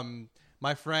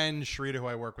 My friend Shrita, who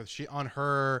I work with, she on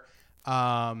her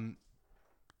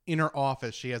in her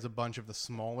office, she has a bunch of the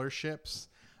smaller ships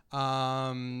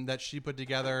that she put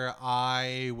together.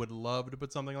 I would love to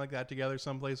put something like that together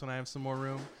someplace when I have some more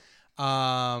room.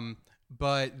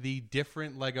 But the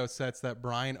different Lego sets that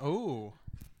Brian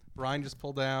just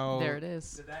pulled out. There it is.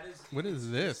 So that is, What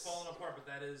is this? It's falling apart, but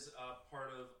that is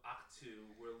part of Octu,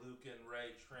 where Luke and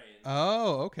Rey train.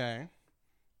 Oh, okay.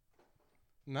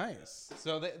 Nice.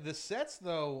 So the sets,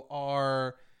 though,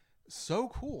 are so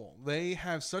cool. They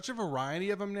have such a variety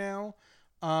of them now.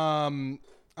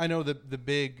 I know the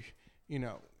big,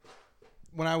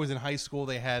 when I was in high school,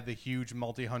 they had the huge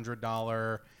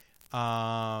multi-$100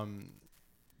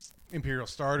 Imperial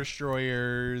Star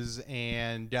Destroyers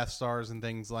and Death Stars and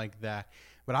things like that.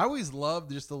 But I always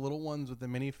loved just the little ones with the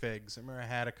minifigs. I remember I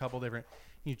had a couple different,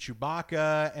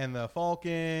 Chewbacca and the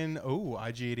Falcon. Oh,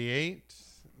 IG-88.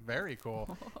 Very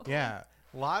cool. Yeah.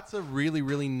 Lots of really,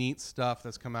 really neat stuff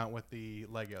that's come out with the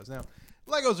Legos. Now,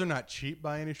 Legos are not cheap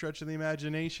by any stretch of the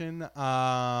imagination,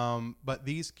 but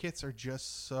these kits are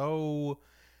just so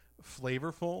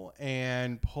flavorful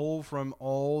and pull from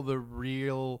all the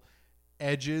real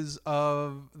edges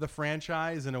of the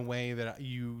franchise in a way that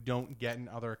you don't get in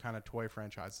other kind of toy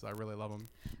franchises. I really love them.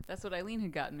 That's what Eileen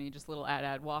had gotten me, just a little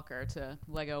Ad Walker to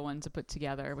Lego one to put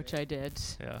together, which I did.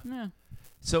 Yeah.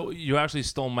 So you actually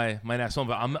stole my next one,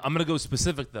 but I'm going to go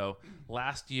specific, though.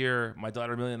 Last year, my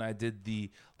daughter Amelia and I did the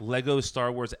Lego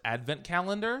Star Wars Advent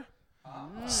Calendar.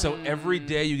 So every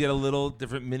day you get a little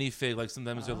different minifig. Like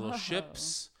sometimes they're little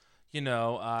ships.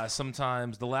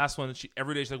 Sometimes the last one,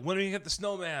 every day she's like, when are you going to get the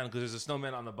snowman? Because there's a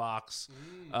snowman on the box.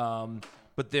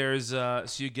 But there's, so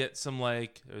you get some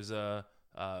there's a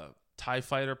TIE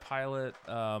fighter pilot.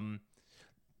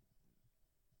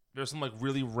 There's some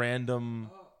really random...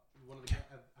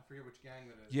 I forget which gang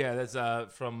that is. Yeah, that's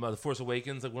from The Force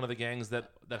Awakens, one of the gangs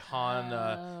that Han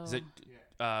is it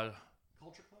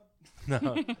Culture Club?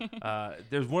 no.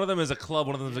 There's one of them is a club,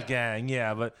 one of them is a gang.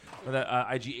 Yeah, but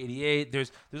IG-88.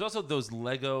 There's also those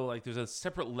Lego there's a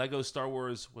separate Lego Star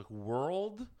Wars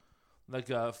world,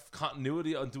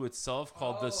 continuity unto itself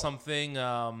called the something.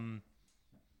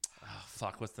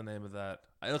 What's the name of that?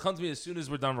 It'll come to me as soon as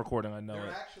we're done recording. I know There it.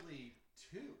 are actually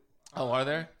two. Oh, are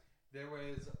there?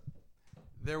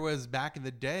 There was back in the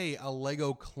day a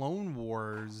Lego Clone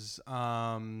Wars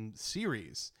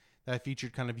series that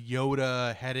featured kind of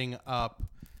Yoda heading up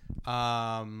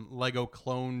Lego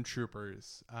Clone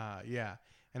Troopers. And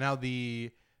now the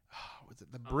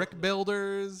Brick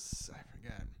Builders? I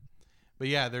forget. But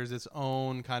yeah, there's its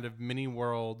own kind of mini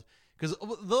world. Because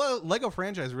the Lego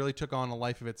franchise really took on a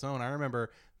life of its own. I remember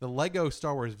the Lego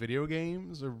Star Wars video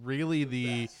games are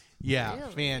really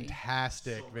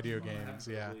fantastic video games.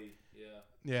 Yeah.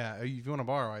 Yeah, if you want to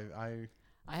borrow, I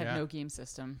have no game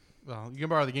system. Well, you can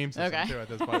borrow the game system too at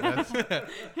this point.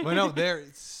 But no,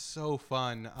 it's so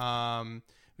fun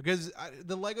because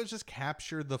the Legos just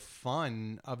capture the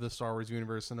fun of the Star Wars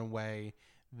universe in a way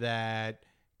that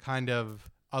kind of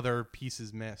other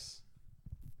pieces miss.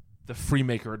 The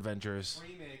Freemaker Adventures.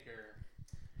 Freemaker.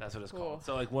 That's what it's Cool. called.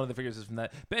 So one of the figures is from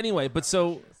that. But anyway,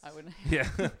 I wouldn't. yeah.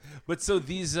 But so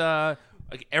these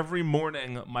every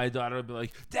morning my daughter would be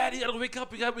like, "Daddy, you gotta wake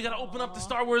up. We gotta open up the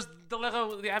Star Wars,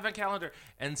 the Advent Calendar."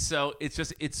 And so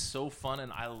it's so fun,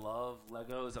 and I love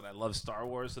Legos and I love Star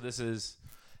Wars. So there's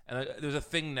a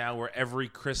thing now where every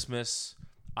Christmas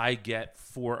I get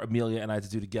for Amelia and I to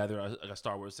do together a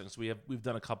Star Wars thing. So we've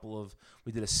done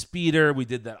we did a speeder, we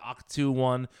did that Octu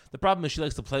one. The problem is she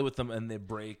likes to play with them and they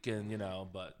break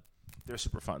but they're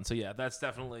super fun. So yeah, that's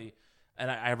definitely,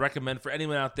 and I recommend for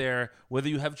anyone out there, whether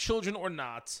you have children or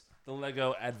not, the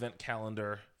Lego Advent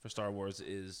Calendar for Star Wars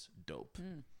is dope.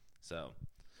 So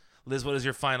Liz, what is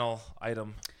your final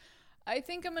item? I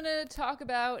think I'm going to talk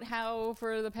about how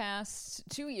for the past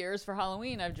 2 years for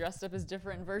Halloween, I've dressed up as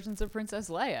different versions of Princess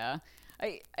Leia.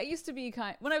 I used to be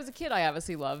when I was a kid, I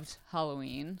obviously loved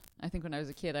Halloween. I think when I was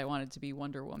a kid, I wanted to be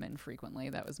Wonder Woman frequently.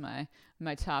 That was my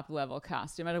top level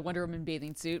costume. I had a Wonder Woman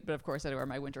bathing suit, but of course I had to wear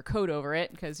my winter coat over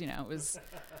it because, it was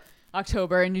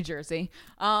October in New Jersey.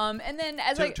 And then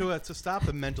as To stop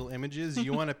the mental images,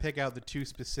 you want to pick out the 2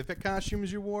 specific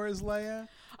costumes you wore as Leia?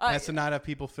 That's to not have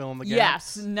people fill in the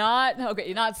gaps? Yes,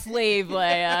 not slave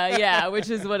Leia, yeah,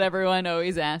 which is what everyone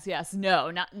always asks. Yes,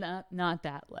 no, not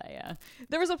that Leia.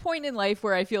 There was a point in life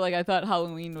where I feel like I thought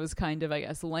Halloween was kind of, I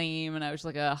guess, lame, and I was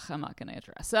like, ugh, I'm not gonna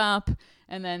dress up.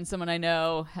 And then someone I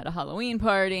know had a Halloween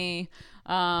party.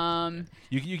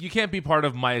 You can't be part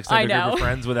of my extended group of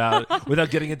friends without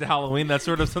getting into Halloween. That's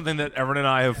sort of something that Erin and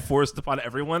I have forced upon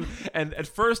everyone. And at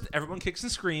first, everyone kicks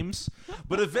and screams,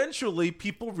 but eventually,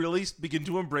 people really begin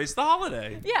to embrace the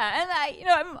holiday. Yeah, and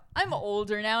I'm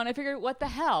older now, and I figure, what the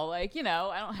hell? Like, I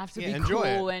don't have to be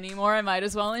cool anymore. I might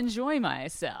as well enjoy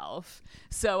myself.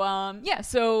 So,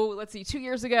 so let's see. 2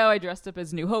 years ago, I dressed up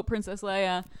as New Hope Princess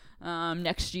Leia.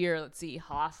 Next year, let's see,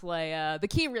 Hoth Leia. The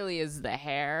key really is the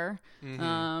hair.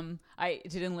 I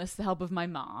did enlist the help of my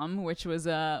mom, which was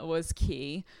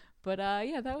key. But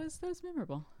that was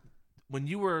memorable. When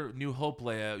you were New Hope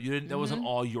Leia, you didn't. That wasn't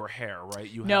all your hair,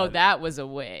 right? That was a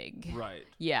wig. Right.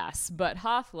 Yes, but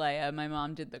Hoth Leia, my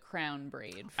mom did the crown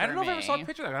braid for I don't know me. if I ever saw a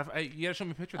picture of that. You gotta show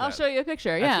me a picture of that. I'll show you a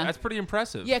picture, yeah. That's pretty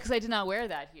impressive. Yeah, because I did not wear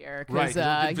that here. Right,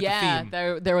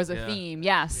 There was a theme,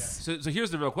 yes. Yeah. So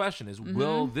here's the real question is,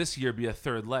 will this year be a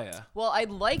third Leia? Well, I'd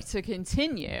like to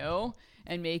continue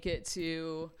and make it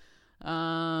to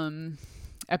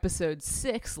episode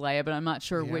 6 Leia, but I'm not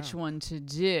sure which one to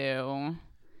do.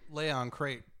 Leia on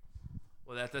crate.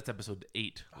 Well, that's episode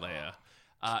 8, Leia.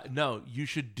 No, you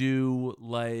should do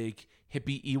like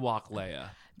hippie Ewok Leia.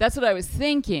 That's what I was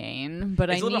thinking, but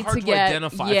it's I need hard to get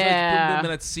identify. Yeah, it's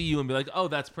like to see you and be like, "Oh,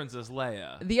 that's Princess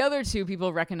Leia." The other 2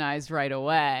 people recognized right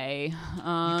away.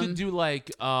 You could do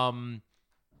like blowing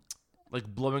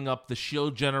up the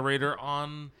shield generator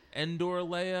on Endor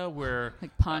Leia, where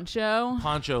like Poncho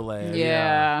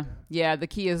Leia. Yeah. The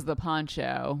key is the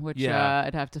poncho, which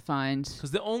I'd have to find.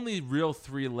 Because the only real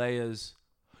 3 Leias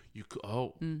you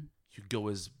go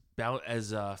as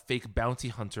fake bounty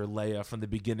hunter Leia from the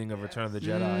beginning of Return of the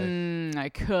Jedi. I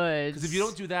could. Because if you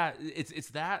don't do that,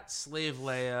 it's that slave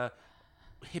Leia,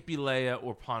 hippie Leia,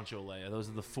 or poncho Leia. Those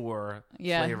are the 4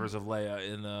 flavors of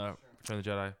Leia in Return of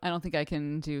the Jedi. I don't think I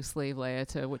can do slave Leia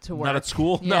to work. Not at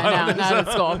school? Yeah, no, not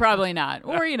at school. Probably not.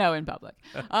 Or, in public.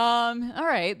 All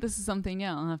right. This is something,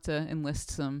 I'll have to enlist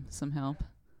some help.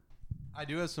 I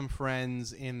do have some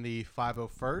friends in the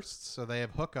 501st, so they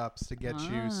have hookups to get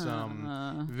you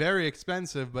some very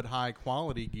expensive but high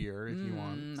quality gear if you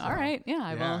want. So, all right. Yeah,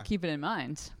 I will keep it in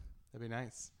mind. That'd be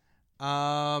nice.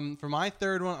 For my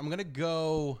third one, I'm going to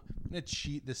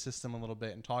cheat the system a little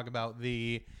bit and talk about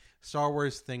the Star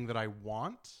Wars thing that I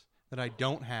want, that I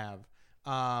don't have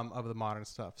of the modern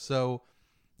stuff. So,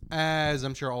 as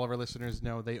I'm sure all of our listeners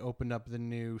know, they opened up the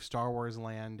new Star Wars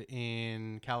land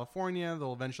in California.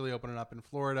 They'll eventually open it up in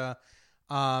Florida.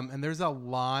 And there's a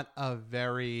lot of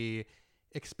very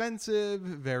expensive,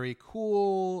 very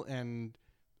cool, and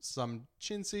some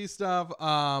chintzy stuff.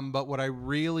 But what I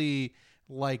really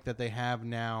like that they have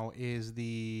now is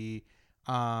the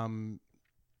Jedi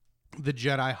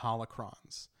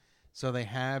holocrons. So they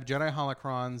have Jedi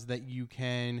holocrons that you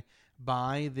can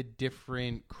buy the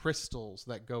different crystals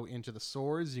that go into the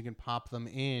swords. You can pop them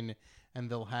in, and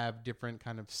they'll have different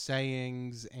kind of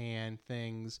sayings and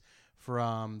things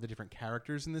from the different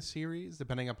characters in the series,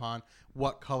 depending upon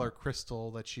what color crystal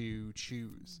that you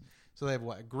choose. So they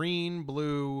have green,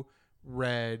 blue,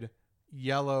 red,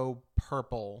 yellow,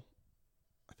 purple.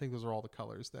 I think those are all the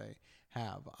colors they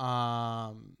have.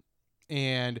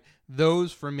 And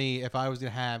those, for me, if I was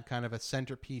going to have kind of a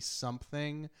centerpiece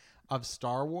something of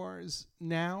Star Wars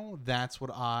now, that's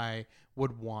what I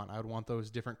would want. I would want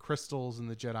those different crystals in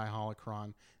the Jedi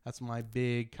holocron. That's my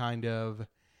big kind of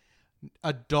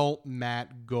adult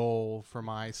Matt goal for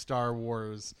my Star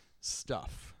Wars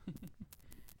stuff.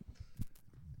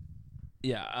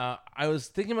 Yeah, I was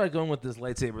thinking about going with this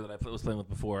lightsaber that I was playing with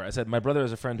before. I said my brother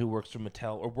has a friend who worked for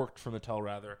Mattel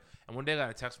rather. And one day I got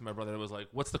a text from my brother that was like,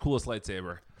 "What's the coolest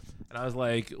lightsaber?" And I was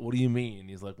like, "What do you mean?"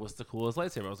 He's like, "What's the coolest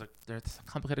lightsaber?" I was like, "That's a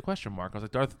complicated question, Mark." I was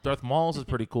like, Darth Maul's is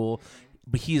pretty cool,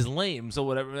 but he's lame, so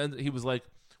whatever. And he was like,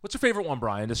 "What's your favorite one,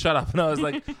 Brian? Just shut up." And I was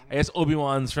like, "I guess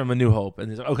Obi-Wan's from A New Hope." And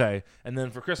he's like, "Okay." And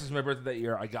then for Christmas, my birthday that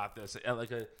year, I got this.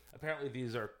 Apparently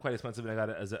these are quite expensive, and I got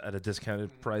it at a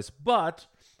discounted price. But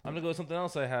I'm gonna go with something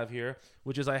else I have here,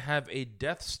 which is I have a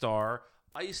Death Star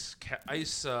ice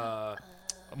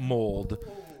mold.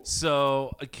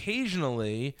 So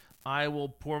occasionally I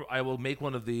will make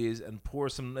one of these and pour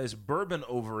some nice bourbon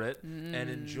over it and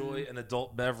enjoy an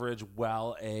adult beverage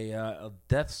while a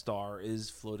Death Star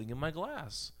is floating in my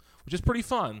glass, which is pretty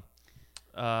fun.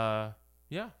 Yeah.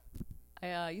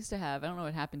 I used to have. I don't know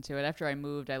what happened to it. After I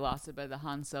moved, I lost it by the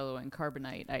Han Solo and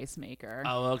Carbonite ice maker.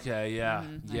 Oh, okay, yeah,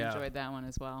 yeah. I enjoyed that one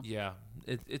as well. Yeah,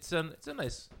 it's a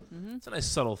nice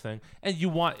subtle thing. And you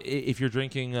want, if you're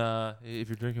drinking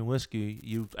whiskey,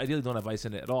 you ideally don't have ice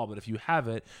in it at all. But if you have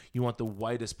it, you want the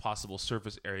widest possible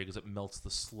surface area because it melts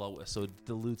the slowest, so it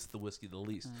dilutes the whiskey the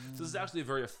least. So this is actually a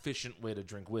very efficient way to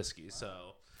drink whiskey.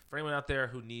 So for anyone out there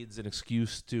who needs an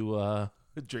excuse to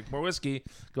drink more whiskey,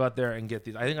 go out there and get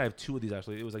these. I think I have 2 of these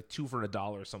actually. It was like 2 for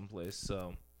 $1 someplace.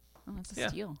 So that's a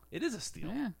steal. It is a steal.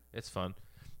 Yeah, it's fun.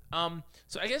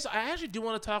 So I guess I actually do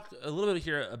want to talk a little bit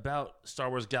here about Star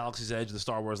Wars Galaxy's Edge, the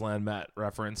Star Wars land Matt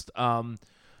referenced.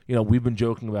 We've been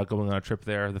joking about going on a trip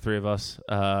there, the 3 of us,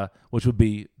 which would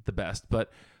be the best.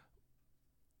 But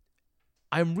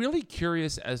I'm really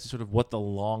curious as to sort of what the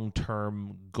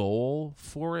long-term goal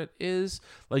for it is.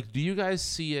 Like, do you guys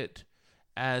see it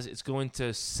as it's going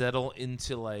to settle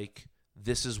into like,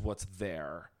 this is what's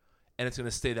there and it's going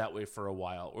to stay that way for a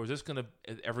while? Or is this going to,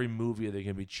 every movie, are they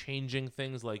going to be changing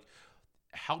things? Like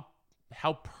how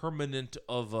permanent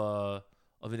of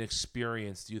an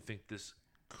experience do you think this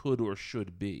could or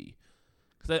should be?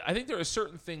 Because I think there are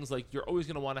certain things, like you're always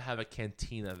going to want to have a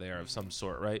cantina there of some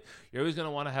sort, right? You're always going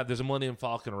to want to have, there's a Millennium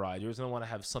Falcon ride. You're always going to want to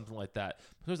have something like that.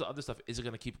 But there's the other stuff. Is it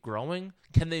going to keep growing?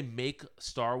 Can they make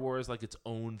Star Wars like its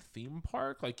own theme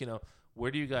park? Like,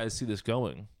 where do you guys see this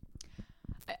going?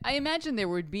 I imagine there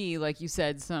would be, like you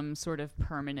said, some sort of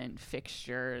permanent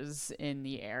fixtures in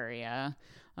the area.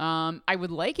 I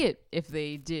would like it if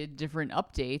they did different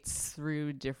updates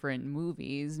through different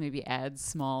movies, maybe add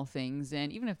small things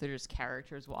in, even if they're just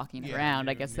characters walking around.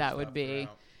 I guess that would be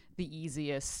the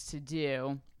easiest to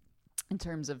do in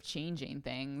terms of changing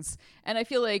things. And I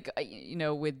feel like,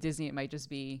 with Disney, it might just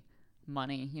be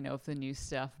money. If the new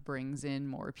stuff brings in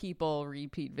more people,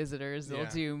 repeat visitors, they'll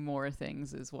do more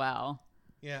things as well.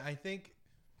 Yeah, I think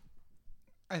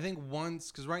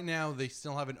once, because right now they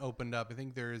still haven't opened up. I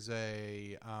think there's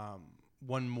a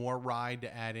one more ride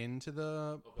to add into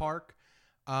the park,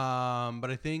 but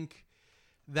I think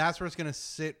that's where it's going to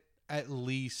sit at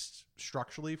least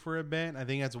structurally for a bit. I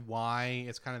think that's why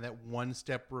it's kind of that one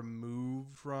step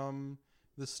removed from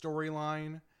the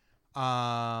storyline.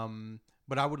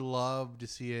 But I would love to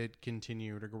see it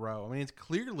continue to grow. I mean, it's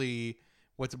clearly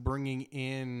what's bringing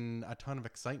in a ton of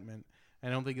excitement. I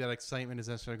don't think that excitement is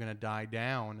necessarily going to die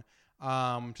down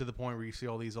to the point where you see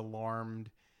all these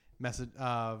alarmed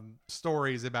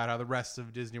stories about how the rest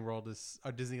of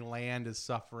Disneyland is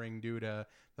suffering due to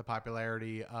the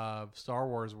popularity of Star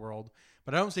Wars World.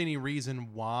 But I don't see any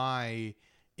reason why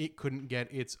it couldn't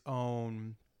get its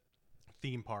own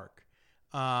theme park.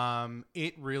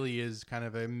 It really is kind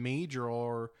of a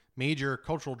major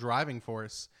cultural driving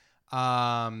force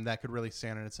that could really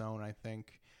stand on its own, I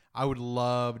think. I would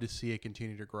love to see it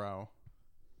continue to grow.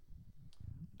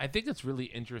 I think it's really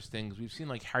interesting because we've seen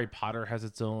like Harry Potter has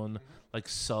its own like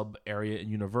sub area in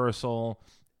Universal,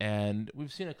 and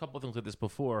we've seen a couple of things like this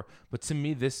before. But to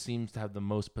me, this seems to have the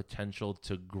most potential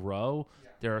to grow. Yeah.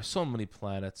 There are so many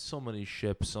planets, so many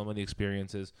ships, so many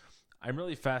experiences. I'm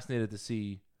really fascinated to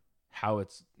see how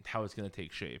it's going to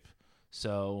take shape.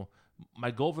 So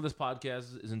my goal for this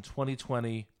podcast is in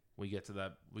 2020 we get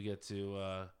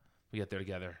there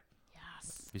together.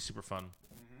 Yes. It'd be super fun.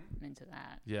 I'm into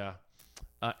that. Yeah.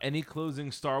 Any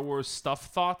closing Star Wars stuff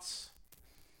thoughts?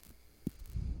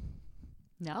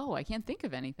 No, I can't think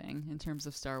of anything in terms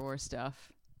of Star Wars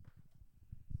stuff.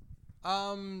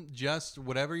 Just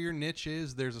whatever your niche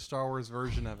is, there's a Star Wars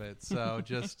version of it. So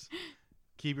just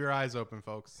keep your eyes open,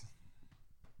 folks.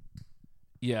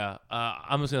 Yeah.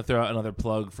 I'm just going to throw out another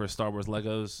plug for Star Wars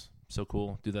Legos. So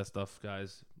cool. Do that stuff,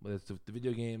 guys. Whether it's the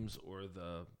video games or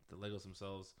the Legos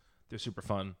themselves. They're super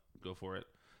fun. Go for it.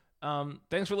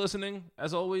 Thanks for listening.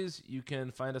 As always, you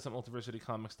can find us at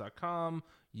multiversitycomics.com.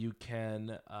 You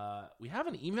can, we have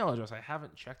an email address I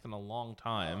haven't checked in a long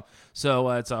time. So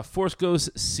it's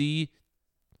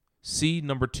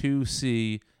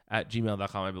forceghostc2c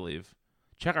 @gmail.com, I believe.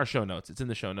 Check our show notes. It's in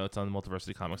the show notes on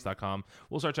multiversitycomics.com.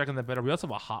 We'll start checking that better. We also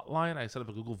have a hotline. I set up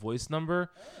a Google Voice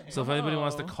number. So if anybody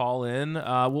wants to call in,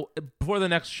 before the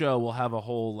next show, we'll have a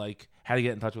whole how to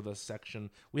get in touch with us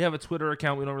section. We have a Twitter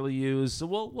account we don't really use, so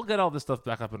we'll get all this stuff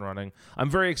back up and running.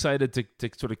 I'm very excited to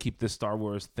sort of keep this Star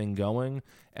Wars thing going,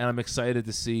 and I'm excited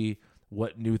to see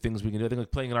what new things we can do. I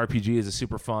think playing an RPG is a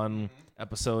super fun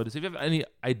episode. So if you have any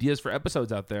ideas for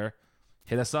episodes out there,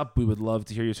 hit us up. We would love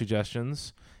to hear your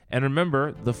suggestions. And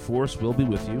remember, the Force will be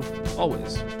with you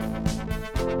always.